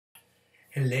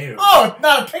Hello. Oh, it's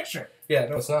not a picture. Yeah,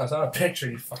 no, it's not. It's not a picture,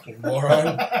 you fucking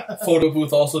moron. Photo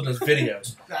booth also does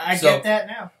videos. I get that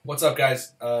now. What's up,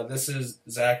 guys? This is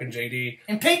Zach and JD.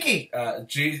 And Pinky.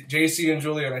 JC and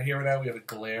Julie are not here right now. We have a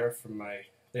glare from my...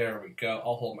 There we go.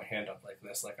 I'll hold my hand up like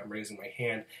this, like I'm raising my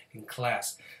hand in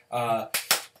class. But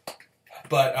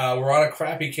we're on a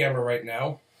crappy camera right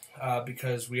now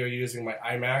because we are using my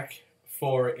iMac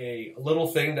for a little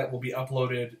thing that will be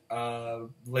uploaded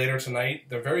later tonight.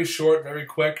 They're very short, very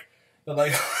quick. They're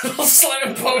like little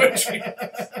slam poetry.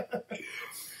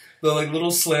 They're like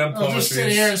little slam poetries. I'll just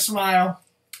sit here and smile.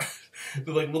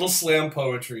 They're like little slam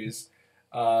poetries,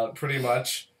 pretty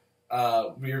much.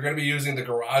 We are going to be using the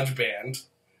GarageBand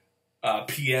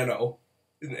piano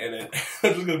in it.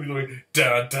 I'm just going to be doing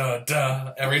da da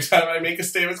da every time I make a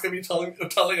statement. It's going to be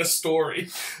telling a story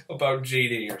about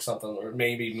JD or something, or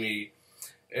maybe me.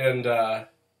 And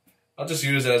I'll just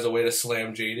use it as a way to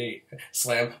slam JD.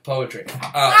 Slam poetry.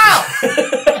 Ow!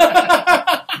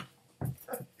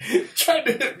 Trying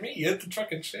to hit me, hit the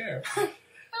fucking chair.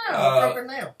 Broken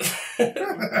nail.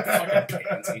 Fucking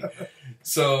pansy.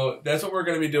 So that's what we're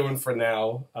going to be doing for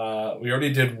now. We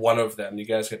already did one of them. You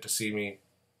guys get to see me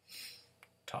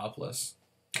topless.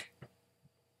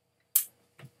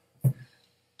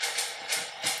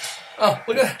 Oh,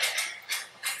 look at that.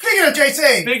 Speaking of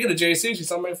JC. Speaking of JC,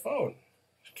 she's on my phone.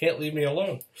 She can't leave me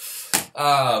alone.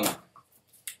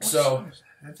 So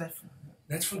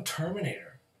that's from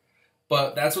Terminator.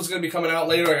 But that's what's going to be coming out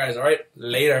later, guys. All right?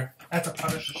 Later. That's a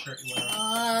Punisher shirt you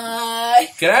wear.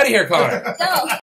 Get out of here, Connor. No.